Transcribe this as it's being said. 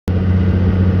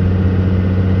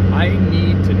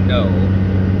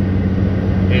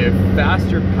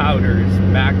faster powders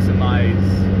maximize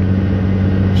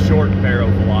short barrel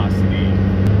velocity.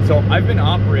 So I've been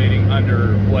operating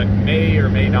under what may or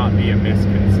may not be a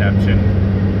misconception.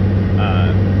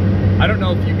 I don't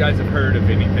know if you guys have heard of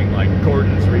anything like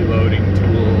Gordon's reloading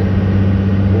tool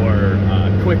or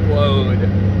quick load,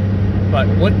 but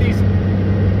what these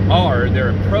are, they're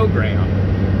a program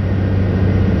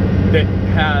that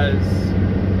has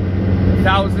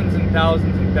thousands and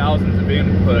thousands and thousands of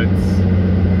inputs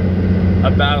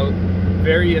about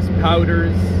various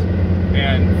powders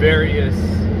and various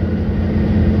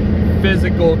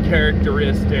physical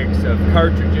characteristics of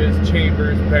cartridges,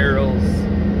 chambers, barrels,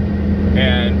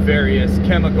 and various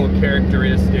chemical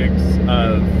characteristics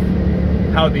of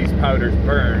how these powders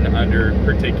burn under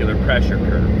particular pressure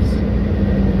curves.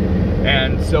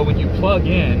 And so when you plug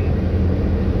in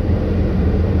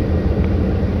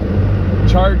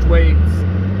charge weights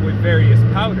with various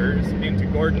powders into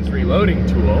Gordon's reloading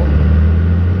tool,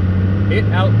 it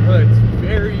outputs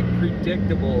very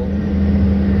predictable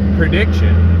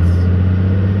predictions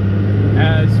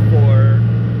as for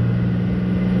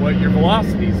what your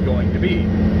velocity is going to be.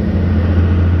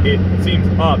 It seems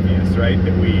obvious, right,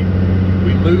 that we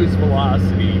lose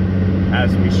velocity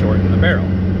as we shorten the barrel.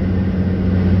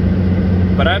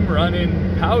 But I'm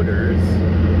running powders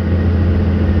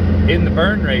in the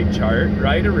burn rate chart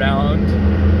right around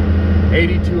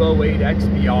 8208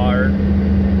 XBR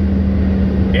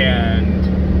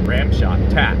and ram shot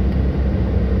tack,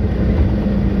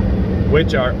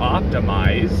 which are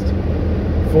optimized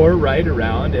for right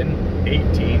around an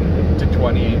 18 to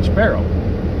 20 inch barrel.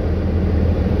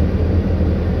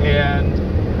 And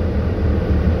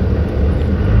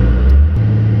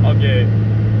I'll get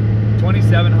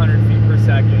 2,700 feet per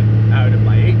second out of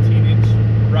my 18-inch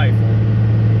rifle,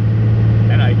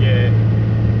 and I get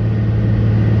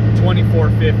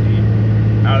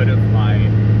 2,450 out of my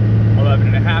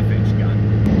 11.5-inch gun.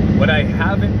 What I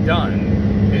haven't done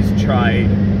is tried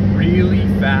really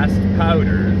fast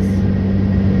powders,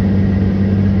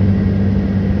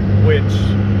 which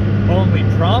only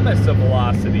promise a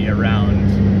velocity around,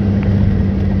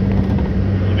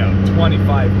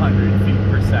 2,500 feet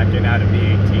per second out of the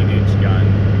 18-inch gun,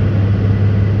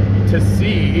 to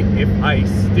see if I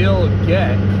still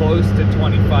get close to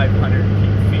 2,500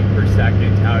 feet per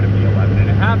second out of the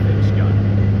 11.5-inch gun.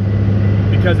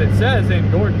 Because it says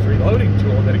in Gordon's reloading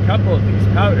tool that a couple of these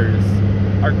powders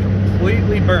are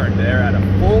completely burned. They're at a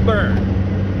full burn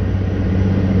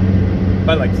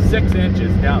by like 6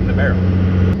 inches down the barrel.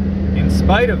 In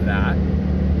spite of that,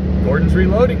 Gordon's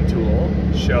reloading tool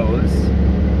shows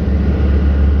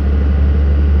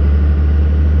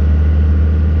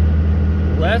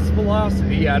less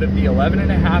velocity out of the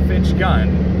 11.5-inch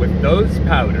gun with those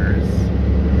powders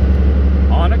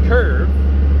on a curve,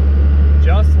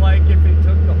 just like if it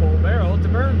took the whole barrel to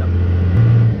burn them.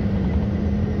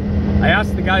 I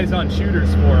asked the guys on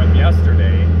Shooters Forum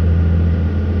yesterday,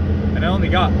 and I only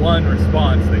got one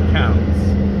response that counts.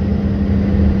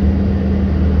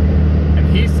 And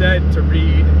he said to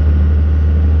read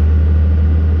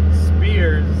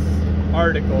Spears'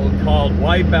 article called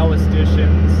 "Why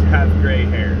Ballisticians Have Gray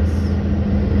Hairs."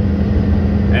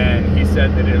 And he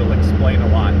said that it'll explain a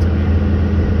lot to me.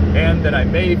 And that I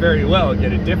may very well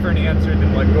get a different answer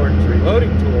than what Gordon's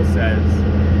reloading tool says,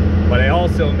 but I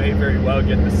also may very well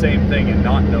get the same thing and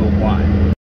not know why.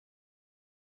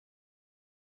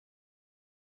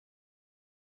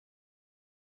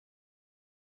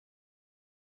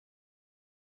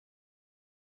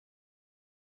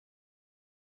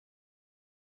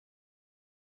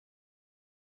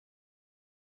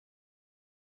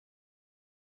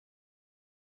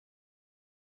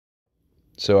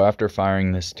 So after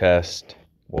firing this test,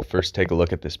 we'll first take a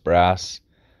look at this brass.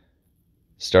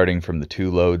 Starting from the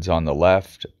two loads on the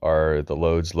left are the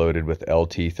loads loaded with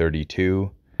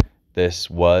LT32. This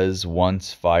was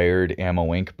once fired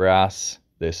ammo ink brass.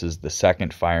 This is the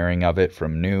second firing of it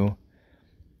from new.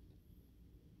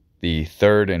 The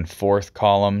third and fourth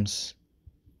columns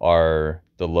are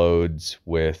the loads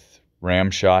with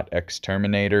Ramshot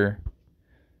Exterminator.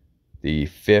 The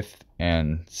fifth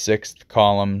and sixth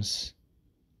columns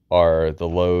are the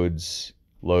loads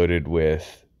loaded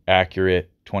with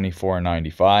Accurate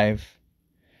 2495,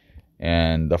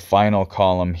 and the final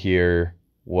column here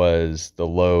was the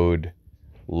load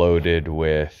loaded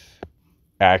with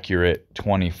Accurate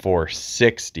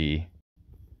 2460,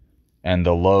 and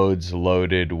the loads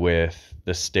loaded with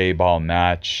the stay ball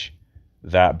match.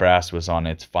 That brass was on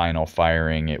its final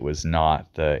firing. It was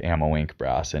not the ammo ink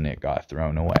brass, and it got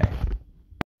thrown away.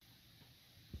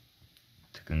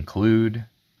 To conclude,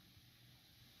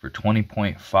 for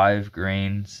 20.5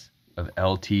 grains of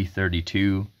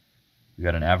LT32, we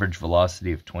got an average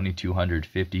velocity of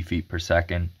 2,250 feet per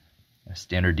second, a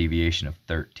standard deviation of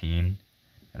 13,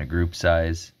 and a group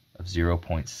size of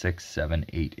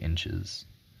 0.678 inches.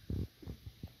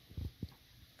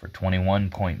 For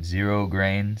 21.0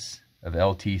 grains of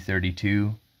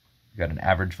LT32, we got an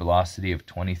average velocity of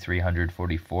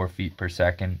 2,344 feet per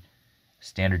second, a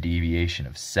standard deviation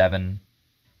of 7,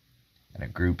 and a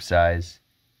group size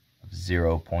of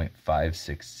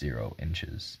 0.560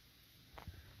 inches.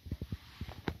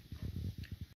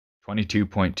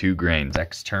 22.2 grains.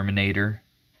 Exterminator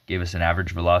gave us an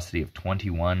average velocity of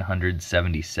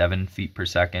 2,177 feet per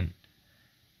second,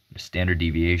 a standard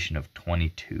deviation of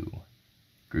 22.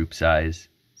 Group size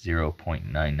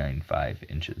 0.995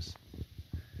 inches.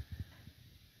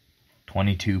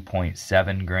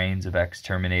 22.7 grains of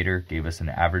Exterminator gave us an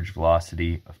average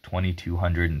velocity of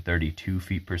 2,232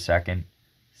 feet per second,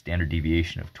 standard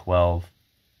deviation of 12,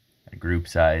 and a group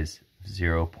size of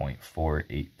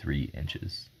 0.483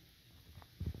 inches.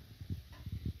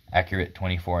 Accurate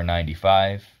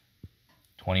 2495,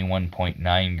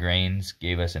 21.9 grains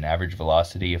gave us an average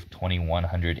velocity of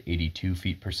 2,182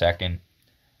 feet per second,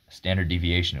 a standard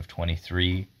deviation of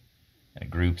 23, and a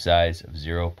group size of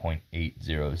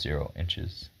 0.800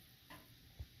 inches.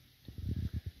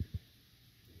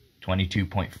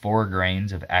 22.4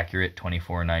 grains of Accurate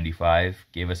 2495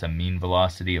 gave us a mean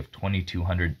velocity of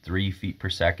 2,203 feet per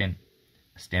second,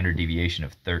 a standard deviation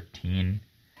of 13,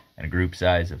 and a group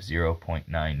size of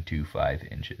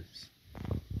 0.925 inches.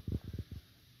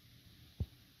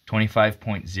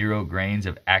 25.0 grains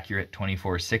of Accurate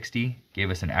 2460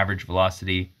 gave us an average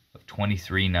velocity of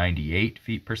 2,398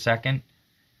 feet per second,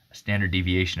 a standard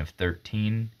deviation of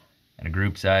 13, and a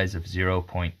group size of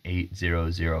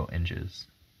 0.800 inches.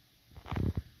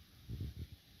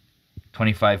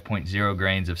 25.0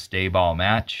 grains of Stay Ball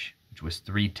Match, which was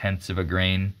 0.3 of a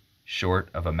grain short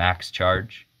of a max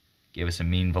charge, gave us a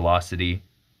mean velocity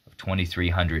of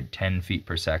 2,310 feet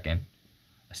per second,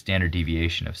 a standard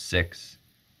deviation of 6,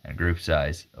 and a group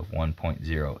size of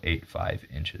 1.085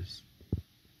 inches.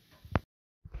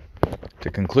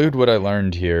 To conclude, what I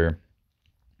learned here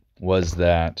was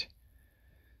that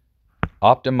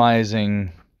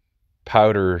optimizing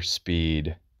powder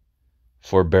speed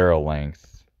for barrel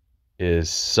length is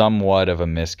somewhat of a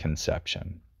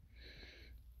misconception.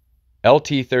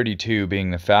 LT32, being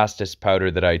the fastest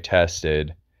powder that I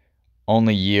tested,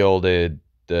 only yielded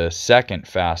the second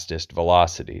fastest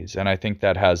velocities, and I think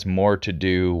that has more to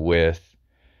do with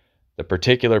the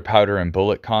particular powder and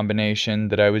bullet combination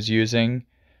that I was using,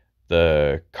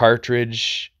 the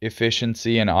cartridge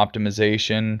efficiency and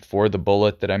optimization for the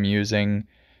bullet that I'm using.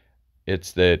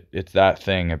 It's that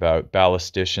thing about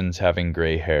ballisticians having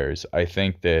gray hairs. I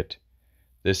think that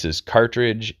this is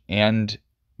cartridge and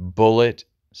bullet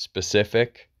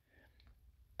specific,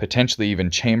 potentially even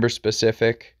chamber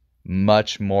specific,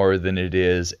 much more than it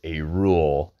is a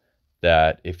rule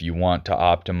that if you want to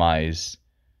optimize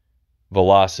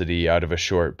velocity out of a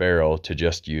short barrel, to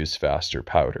just use faster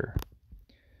powder.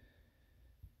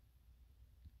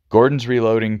 Gordon's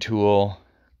reloading tool,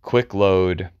 quick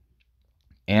load,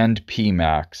 and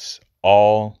PMAX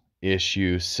all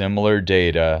issue similar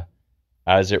data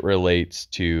as it relates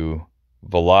to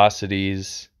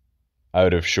velocities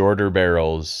out of shorter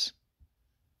barrels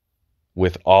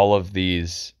with all of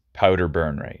these powder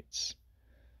burn rates,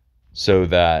 so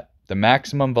that the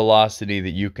maximum velocity that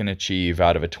you can achieve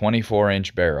out of a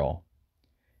 24-inch barrel,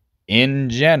 in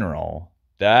general,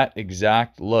 that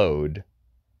exact load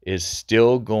is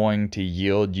still going to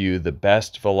yield you the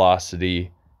best velocity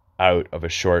out of a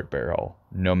short barrel,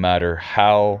 no matter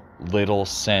how little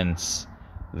sense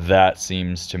that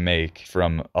seems to make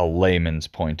from a layman's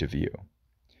point of view.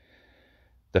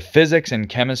 The physics and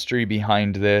chemistry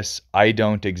behind this, I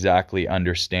don't exactly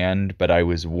understand, but I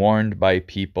was warned by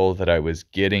people that I was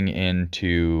getting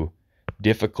into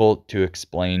difficult to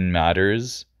explain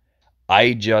matters.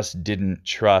 I just didn't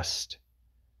trust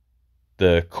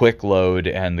the quick load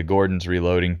and the Gordon's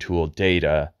reloading tool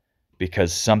data,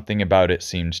 because something about it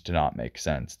seemed to not make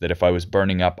sense. That if I was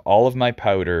burning up all of my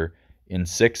powder in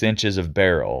 6 inches of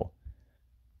barrel,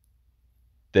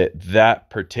 that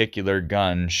particular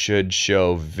gun should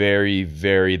show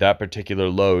that particular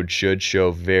load should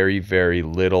show very, very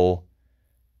little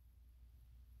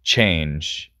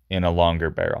change in a longer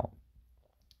barrel,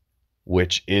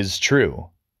 which is true,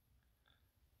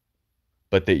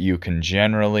 but that you can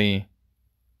generally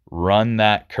run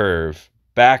that curve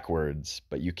backwards,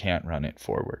 but you can't run it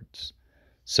forwards.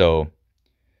 So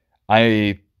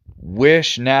I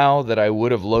wish now that I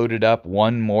would have loaded up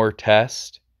one more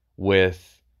test with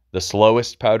the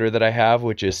slowest powder that I have,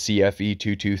 which is CFE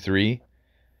 223,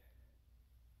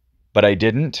 but I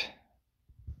didn't.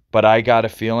 But I got a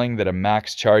feeling that a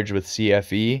max charge with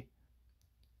CFE,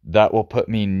 that will put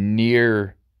me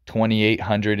near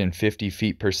 2,850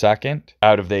 feet per second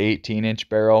out of the 18-inch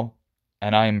barrel.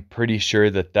 And I'm pretty sure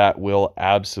that that will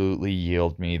absolutely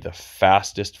yield me the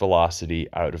fastest velocity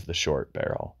out of the short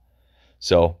barrel.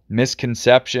 So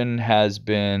misconception has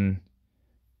been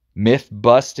myth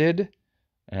busted.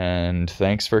 And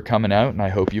thanks for coming out, and I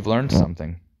hope you've learned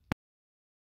something.